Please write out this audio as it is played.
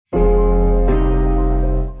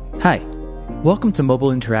Hi, welcome to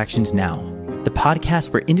Mobile Interactions Now, the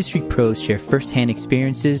podcast where industry pros share firsthand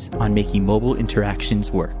experiences on making mobile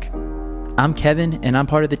interactions work. I'm Kevin, and I'm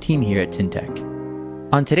part of the team here at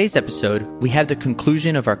Tyntec. On today's episode, we have the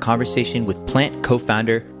conclusion of our conversation with Plant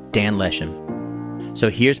co-founder Dan Leshem.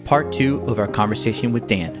 So here's part 2 of our conversation with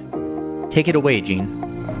Dan. Take it away, Gene.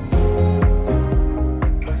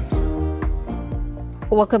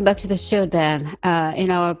 Welcome back to the show, Dan.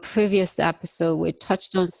 In our previous episode, we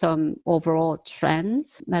touched on some overall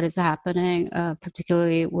trends that is happening,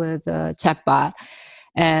 particularly with chatbot,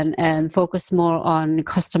 and focus more on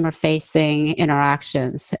customer-facing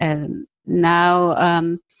interactions. And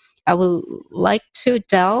now I would like to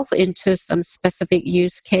delve into some specific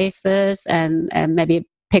use cases and maybe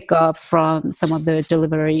pick up from some of the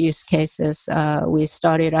delivery use cases we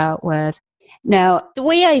started out with. Now, the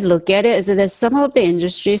way I look at it is that some of the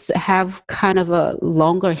industries have kind of a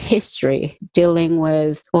longer history dealing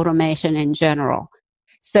with automation in general.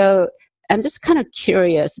 So I'm just kind of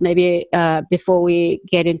curious, maybe before we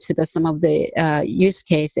get into some of the use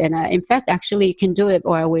case, and in fact, actually you can do it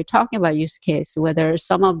while we're talking about use case, whether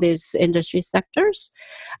some of these industry sectors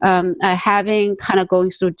are having kind of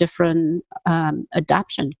going through different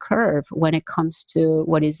adoption curve when it comes to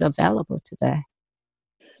what is available today.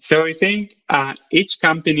 So I think each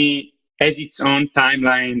company has its own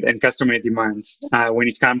timeline and customer demands when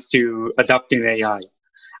it comes to adopting AI.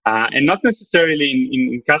 And not necessarily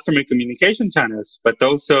in customer communication channels, but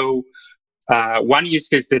also one use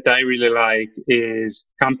case that I really like is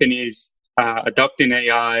companies adopting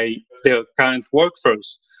AI, their current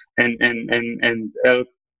workforce, and help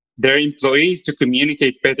their employees to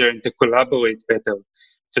communicate better and to collaborate better.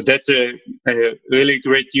 So that's a really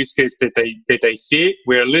great use case that I see.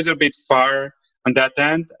 We're a little bit far on that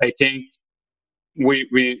end. I think we're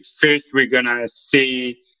gonna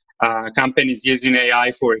see companies using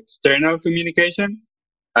AI for external communication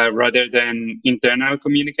rather than internal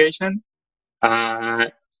communication.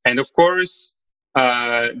 And of course,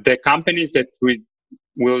 the companies that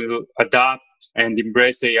will adopt and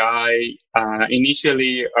embrace AI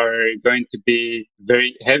initially are going to be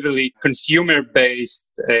very heavily consumer-based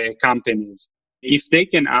companies. If they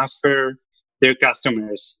can offer their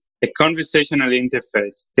customers a conversational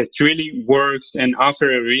interface that really works and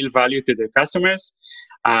offer a real value to their customers,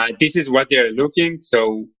 this is what they're looking.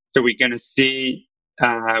 So we're gonna see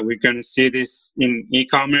this in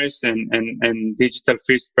e-commerce and digital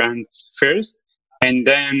first brands first, and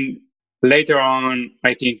then later on,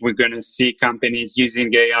 I think we're going to see companies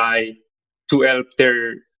using AI to help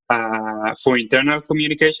their for internal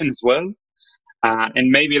communication as well.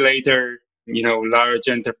 And maybe later, large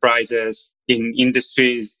enterprises in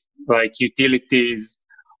industries like utilities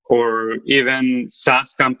or even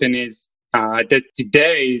SaaS companies that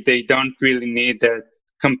today they don't really need that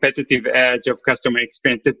competitive edge of customer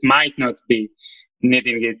experience that might not be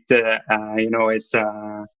needing it, as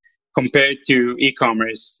compared to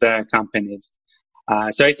e-commerce companies.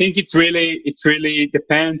 So I think it's really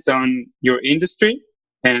depends on your industry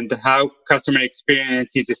and how customer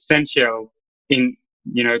experience is essential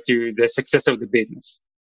to the success of the business.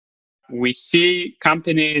 We see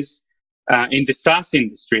companies in the SaaS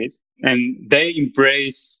industries, and they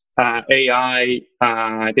embrace AI,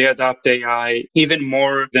 they adopt AI even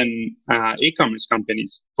more than e-commerce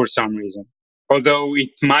companies for some reason. Although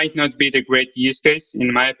it might not be the great use case,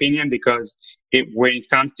 in my opinion, because when it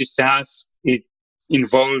comes to SaaS, it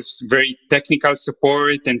involves very technical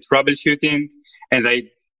support and troubleshooting. And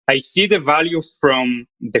I see the value from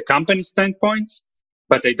the company standpoints,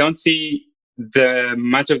 but I don't see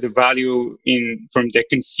much of the value from the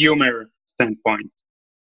consumer standpoint.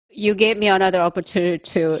 You gave me another opportunity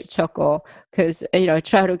to chuckle because,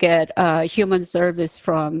 try to get human service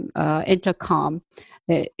from Intercom.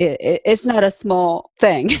 It's not a small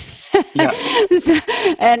thing. Yeah.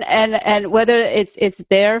 and whether it's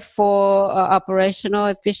there for operational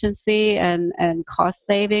efficiency and cost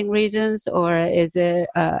saving reasons, or is it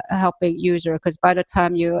helping user? Because by the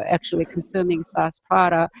time you're actually consuming SaaS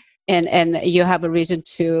product, and you have a reason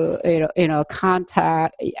to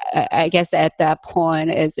contact, I guess at that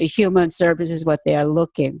point is a human service is what they are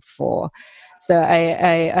looking for. So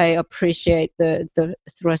I appreciate the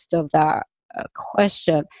thrust of that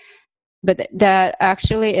question, but that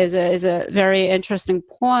actually is a very interesting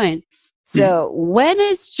point. So when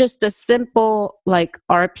it's just a simple like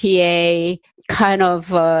RPA kind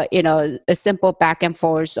of a simple back and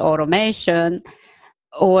forth automation,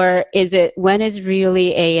 or is it when it's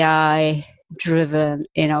really AI driven,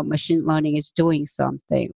 machine learning is doing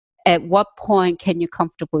something? At what point can you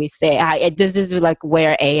comfortably say, this is like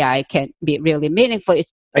where AI can be really meaningful?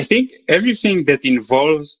 I think everything that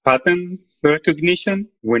involves pattern recognition,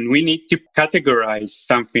 when we need to categorize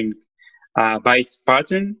something by its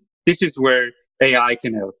pattern, this is where AI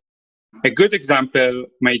can help. A good example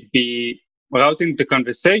might be routing the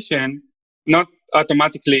conversation, not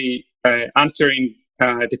automatically answering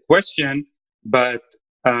the question, but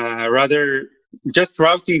rather just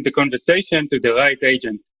routing the conversation to the right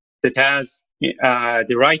agent that has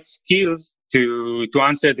the right skills to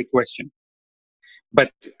answer the question.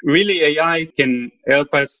 But really, AI can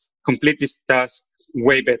help us complete this task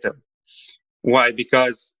way better. Why?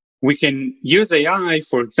 Because we can use AI,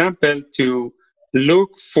 for example, to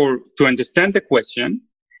to understand the question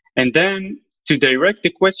and then to direct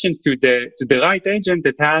the question to the right agent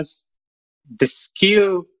that has the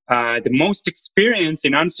skill, the most experience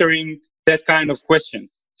in answering that kind of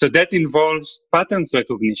questions. So that involves patterns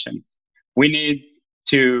recognition. We need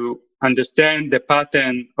to understand the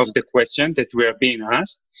pattern of the question that we are being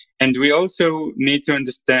asked. And we also need to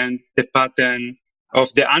understand the pattern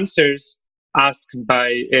of the answers answered by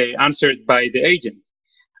the agent.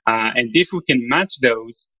 And if we can match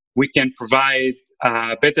those, we can provide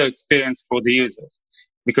a better experience for the users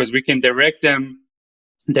because we can direct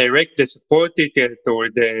the support ticket or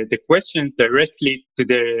the questions directly to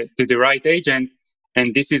the right agent.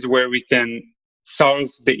 And this is where we can solve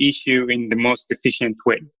the issue in the most efficient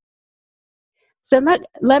way. So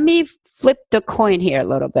let me flip the coin here a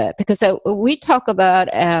little bit, because we talk about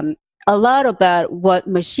a lot about what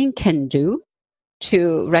machine can do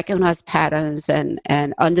to recognize patterns and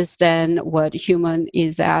understand what human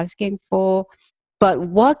is asking for. But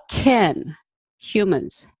what can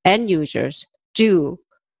humans, end users, do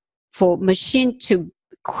for machine to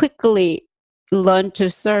quickly learn to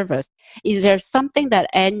serve us? Is there something that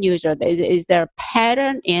end user, is there a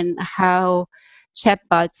pattern in how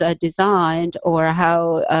chatbots are designed or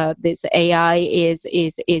how this AI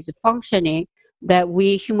is functioning that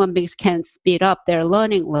we human beings can speed up their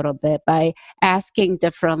learning a little bit by asking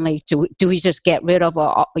differently? Do we just get rid of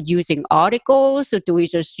using articles, or do we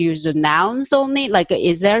just use the nouns only? Like,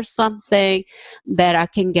 is there something that I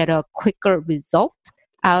can get a quicker result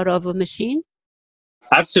out of a machine?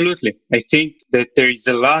 Absolutely. I think that there is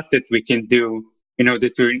a lot that we can do in order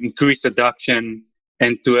to increase adoption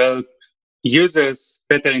and to help users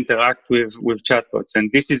better interact with chatbots.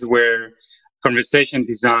 And this is where conversation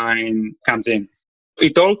design comes in.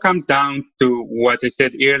 It all comes down to what I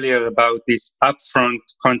said earlier about this upfront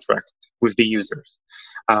contract with the users.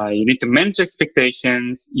 You need to manage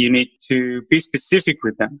expectations. You need to be specific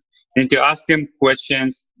with them. You need to ask them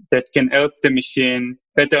questions that can help the machine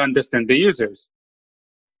better understand the users.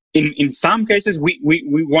 In some cases, we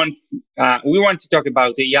want to talk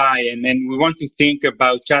about AI and we want to think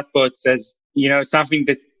about chatbots as something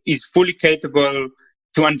that is fully capable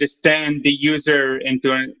to understand the user and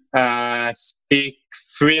to speak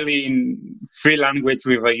freely in free language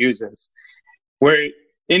with our users. Where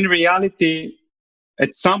in reality,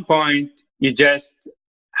 at some point, you just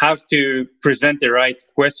have to present the right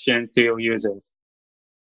question to your users.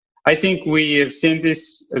 I think we have seen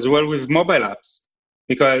this as well with mobile apps.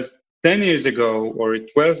 Because 10 years ago or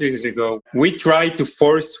 12 years ago, we tried to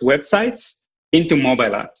force websites into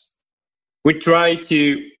mobile apps.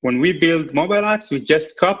 When we build mobile apps, we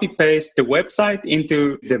just copy paste the website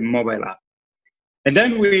into the mobile app. And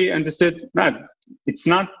then we understood that it's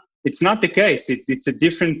not the case. It's a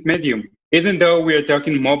different medium. Even though we are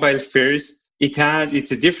talking mobile first,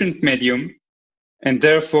 it's a different medium, and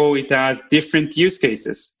therefore it has different use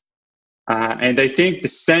cases. And I think the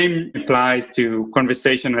same applies to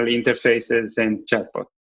conversational interfaces and chatbot.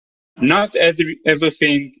 Not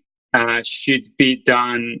everything should be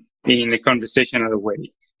done in a conversational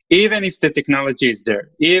way. Even if the technology is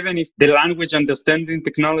there, even if the language understanding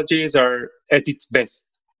technologies are at its best,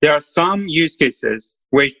 there are some use cases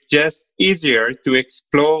where it's just easier to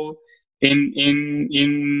explore in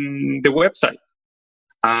the website.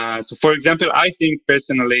 So, for example, I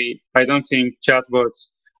don't think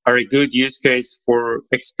chatbots are a good use case for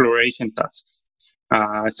exploration tasks.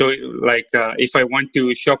 If I want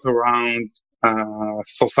to shop around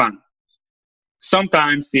for fun,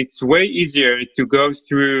 sometimes it's way easier to go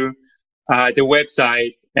through the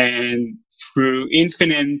website and through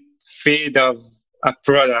infinite feed of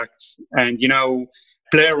products and,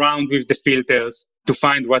 play around with the filters to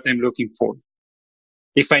find what I'm looking for.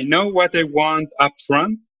 If I know what I want up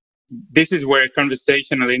front, this is where a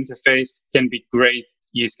conversational interface can be great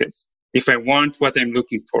use case. If I want what I'm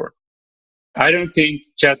looking for, I don't think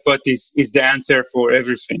chatbot is the answer for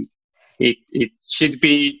everything. It should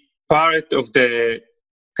be part of the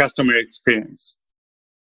customer experience.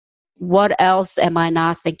 What else am I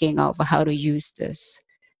not thinking of how to use this?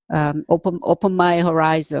 open my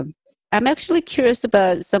horizon. I'm actually curious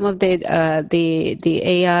about some of the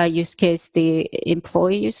AI use case, the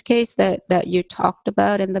employee use case that you talked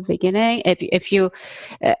about in the beginning. If you,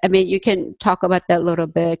 I mean, you can talk about that a little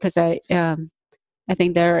bit, because I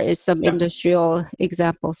think there is some industrial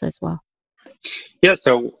examples as well. Yeah,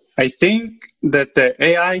 so I think that the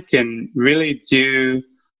AI can really do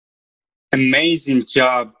amazing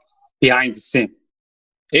job behind the scene,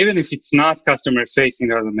 even if it's not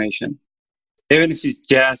customer-facing automation. Even if it's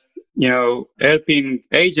just, helping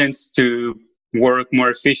agents to work more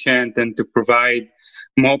efficient and to provide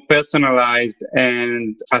more personalized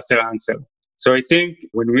and faster answer. So I think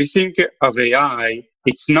when we think of AI,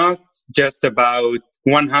 it's not just about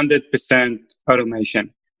 100%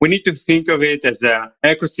 automation. We need to think of it as an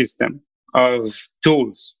ecosystem of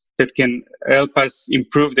tools that can help us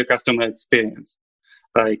improve the customer experience.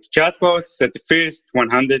 Like chatbots at the first,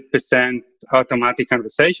 100% automatic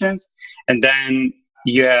conversations. And then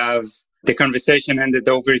you have the conversation handed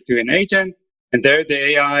over to an agent. And there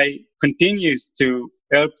the AI continues to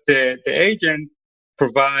help the agent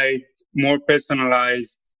provide more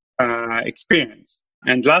personalized experience.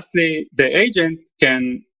 And lastly, the agent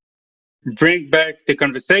can bring back the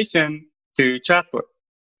conversation to chatbot,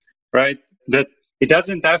 right? That it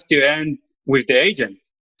doesn't have to end with the agent.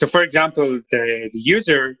 So, for example, the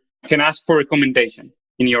user can ask for recommendation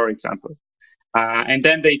in your example. And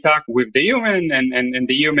then they talk with the human, and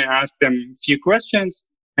the human asks them a few questions.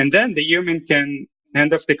 And then the human can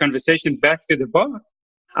hand off the conversation back to the bot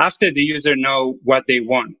after the user know what they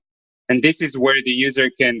want. And this is where the user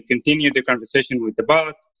can continue the conversation with the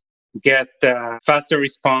bot, get faster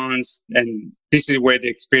response. And this is where the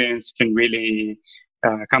experience can really,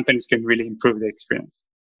 companies can really improve the experience.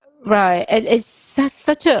 Right. It's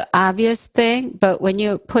such an obvious thing, but when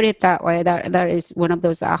you put it that way, that is one of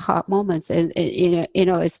those aha moments. And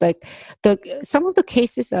it's like some of the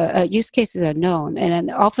cases, use cases are known, and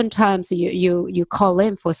then oftentimes you call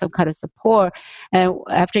in for some kind of support, and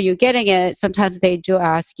after you're getting it, sometimes they do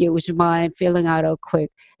ask you, would you mind filling out a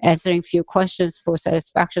quick answering a few questions for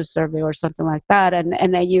satisfaction survey or something like that, and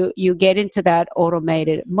then you get into that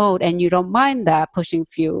automated mode, and you don't mind that pushing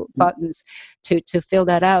few buttons to fill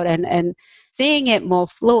that out, and seeing it more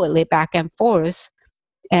fluidly back and forth,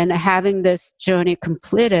 and having this journey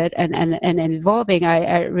completed and evolving.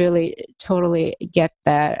 I really totally get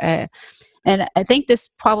that, and I think this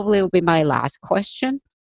probably will be my last question.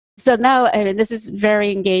 So now, and this is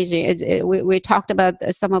very engaging. We talked about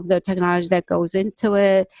some of the technology that goes into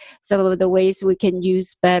it, some of the ways we can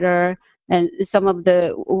use better, and some of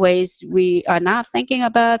the ways we are not thinking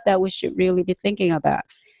about that we should really be thinking about.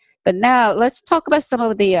 But now let's talk about some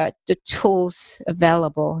of the tools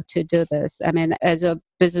available to do this. I mean, as a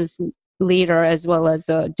business leader as well as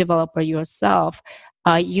a developer yourself,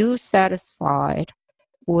 are you satisfied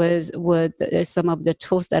with some of the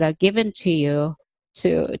tools that are given to you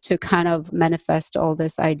to kind of manifest all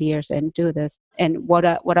these ideas and do this? And what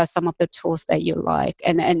are some of the tools that you like,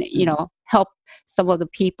 and help some of the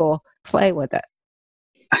people play with it?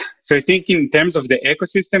 So I think in terms of the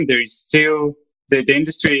ecosystem, there is still the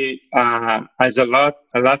industry has a lot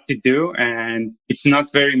to do, and it's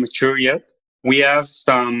not very mature yet. We have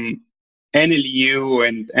some NLU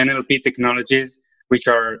and NLP technologies which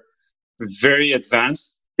are very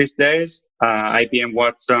advanced these days. IBM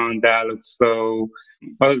Watson, Dialogflow,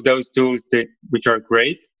 all of those tools which are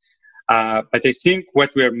great. But I think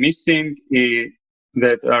what we're missing is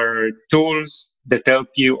that are tools that help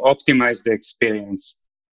you optimize the experience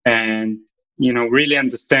and really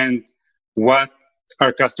understand what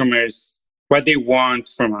our customers, what they want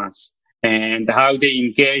from us, and how they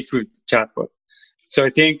engage with the chatbot. So I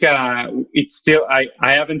think it's still, I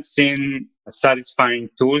haven't seen satisfying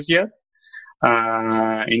tools yet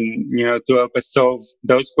to help us solve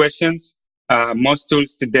those questions. Most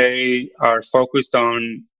tools today are focused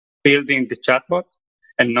on building the chatbot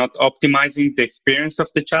and not optimizing the experience of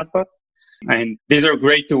the chatbot. And these are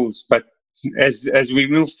great tools, but as we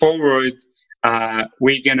move forward,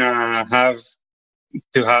 we're gonna have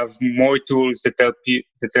to have more tools that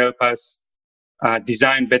help us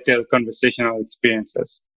design better conversational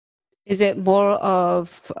experiences. Is it more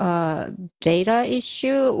of a data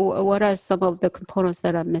issue, or what are some of the components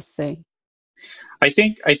that are missing? I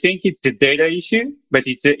think it's a data issue, but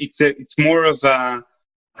it's more of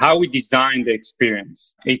how we design the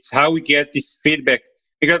experience. It's how we get this feedback,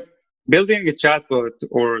 because building a chatbot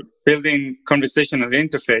or building conversational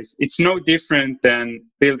interface, it's no different than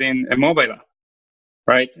building a mobile app,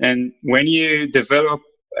 right? And when you develop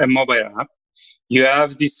a mobile app, you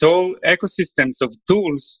have this whole ecosystems of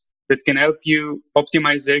tools that can help you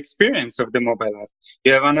optimize the experience of the mobile app.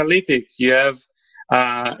 You have analytics, you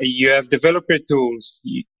have developer tools,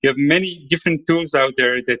 you have many different tools out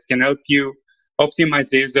there that can help you optimize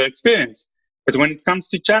the user experience. But when it comes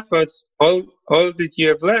to chatbots, all that you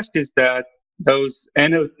have left is that those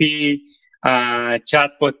NLP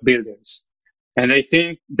chatbot builders. And I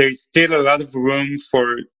think there's still a lot of room for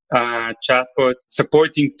chatbot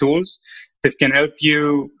supporting tools that can help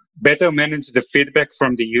you better manage the feedback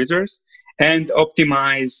from the users and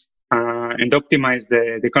optimize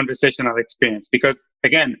the conversational experience. Because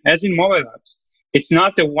again, as in mobile apps, it's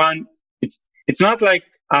not like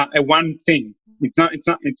a one thing.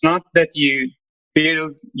 It's not that you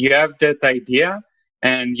have that idea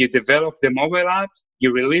and you develop the mobile app,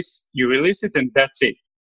 you release it, and that's it.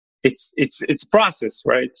 It's process,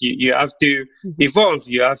 right? You have to evolve.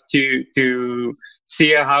 You have to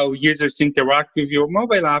see how users interact with your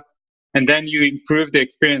mobile app, and then you improve the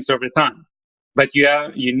experience over time. But you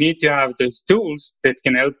need to have those tools that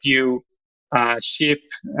can help you ship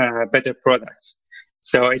better products.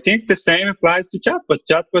 So I think the same applies to chatbots.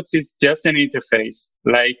 Chatbots is just an interface,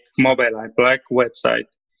 like mobile app, like website.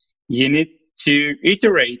 You need to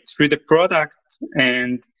iterate through the product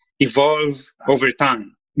and evolve over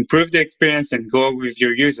time. Improve the experience and go with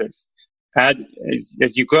your users. As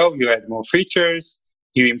you go, you add more features,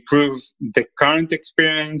 you improve the current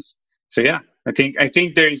experience. So yeah, I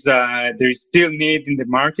think there is still need in the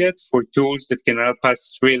market for tools that can help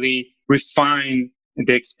us really refine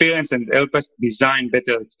the experience and help us design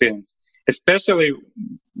better experience. Especially,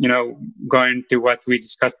 going to what we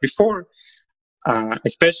discussed before,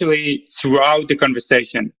 especially throughout the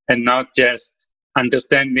conversation and not just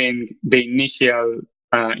understanding the initial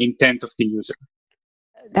intent of the user.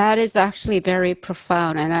 That is actually very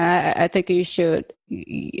profound, and I think you should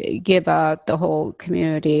give out the whole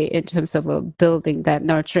community in terms of building that,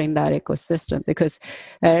 nurturing that ecosystem. Because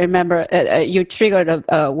I remember you triggered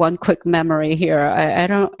one quick memory here. I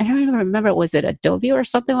don't even remember, was it Adobe or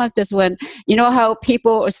something like this? When you know how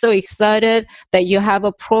people are so excited that you have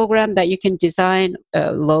a program that you can design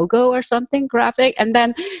a logo or something graphic, and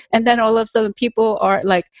then all of a sudden people are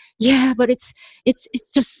like, yeah, but it's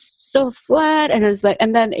just so flat, and it's like,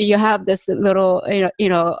 and then you have this little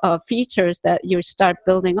features that you start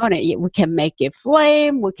building on it. We can make it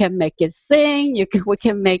flame, we can make it sing, we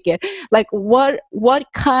can make it like what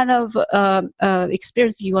kind of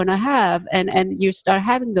experience you want to have, and you start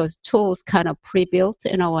having those tools kind of pre-built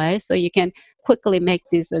in a way so you can quickly make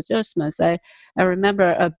these adjustments. I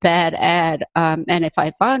remember a bad ad, and if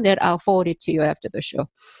I found it, I'll forward it to you after the show.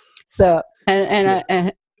 So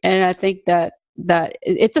and I think that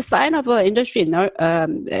it's a sign of an industry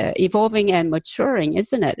evolving and maturing,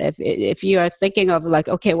 isn't it? If you are thinking of like,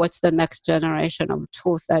 okay, what's the next generation of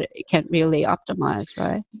tools that can really optimize,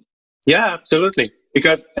 right? Yeah, absolutely.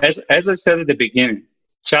 Because as I said at the beginning,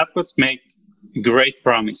 chatbots make great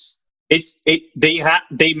promise.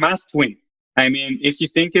 They must win. I mean, if you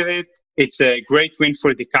think of it, it's a great win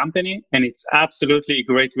for the company, and it's absolutely a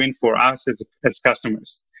great win for us as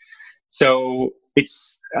customers. So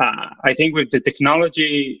it's, I think with the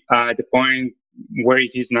technology, the point where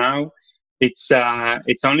it is now, it's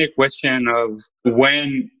only a question of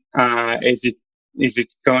when is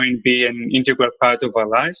it going to be an integral part of our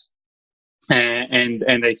lives, and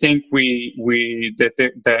I think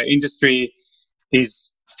the industry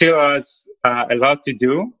is still has a lot to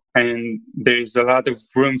do, and there is a lot of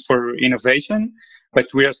room for innovation,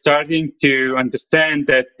 but we are starting to understand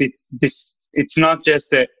that it's not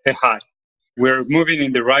just a hype. We're moving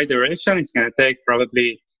in the right direction. It's going to take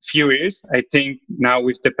probably a few years. I think now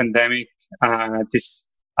with the pandemic, this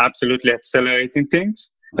absolutely accelerating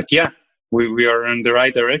things. But yeah, we are in the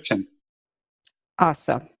right direction.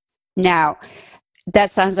 Awesome. Now,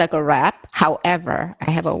 that sounds like a wrap. However,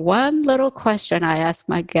 I have one little question I ask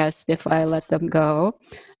my guests before I let them go,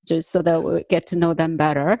 just so that we get to know them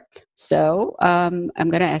better. So I'm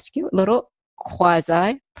going to ask you a little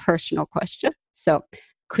quasi-personal question. So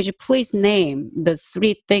could you please name the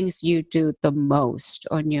 3 things you do the most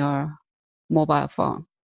on your mobile phone?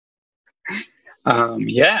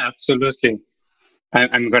 Yeah, absolutely.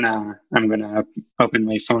 I'm gonna open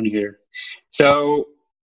my phone here. So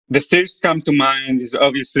the first come to mind is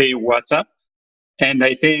obviously WhatsApp, and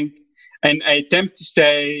I attempt to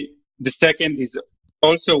say the second is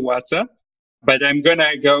also WhatsApp, but I'm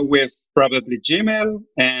gonna go with probably Gmail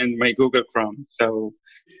and my Google Chrome. So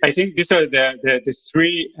I think these are the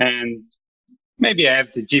 3, and maybe I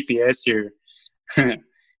have the GPS here.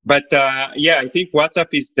 But yeah, I think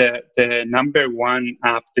WhatsApp is the number 1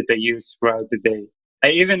 app that I use throughout the day. I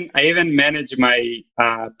even manage my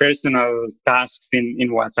personal tasks in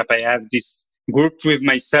WhatsApp. I have this group with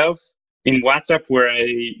myself in WhatsApp where I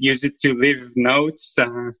use it to leave notes.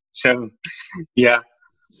 So yeah,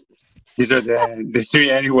 these are the three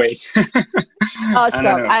anyway.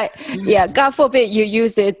 Awesome. God forbid you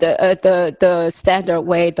use it the standard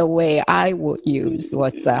way, the way I would use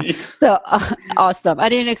WhatsApp. So awesome. I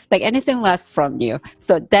didn't expect anything less from you.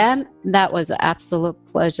 So Dan, that was an absolute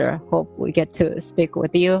pleasure. Hope we get to speak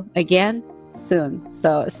with you again soon.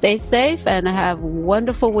 So stay safe and have a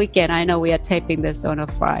wonderful weekend. I know we are taping this on a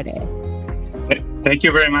Friday. Thank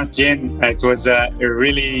you very much, Jen. It was a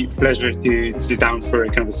really pleasure to sit down for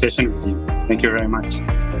a conversation with you. Thank you very much.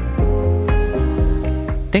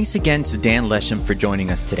 Thanks again to Dan Leshem for joining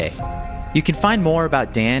us today. You can find more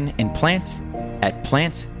about Dan and Plant at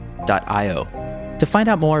plant.io. To find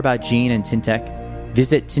out more about Gene and Tyntech,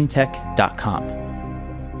 visit tyntech.com.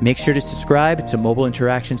 Make sure to subscribe to Mobile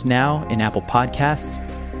Interactions Now in Apple Podcasts,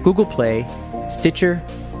 Google Play, Stitcher,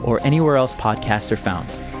 or anywhere else podcasts are found.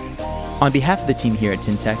 On behalf of the team here at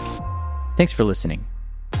Tyntech, thanks for listening.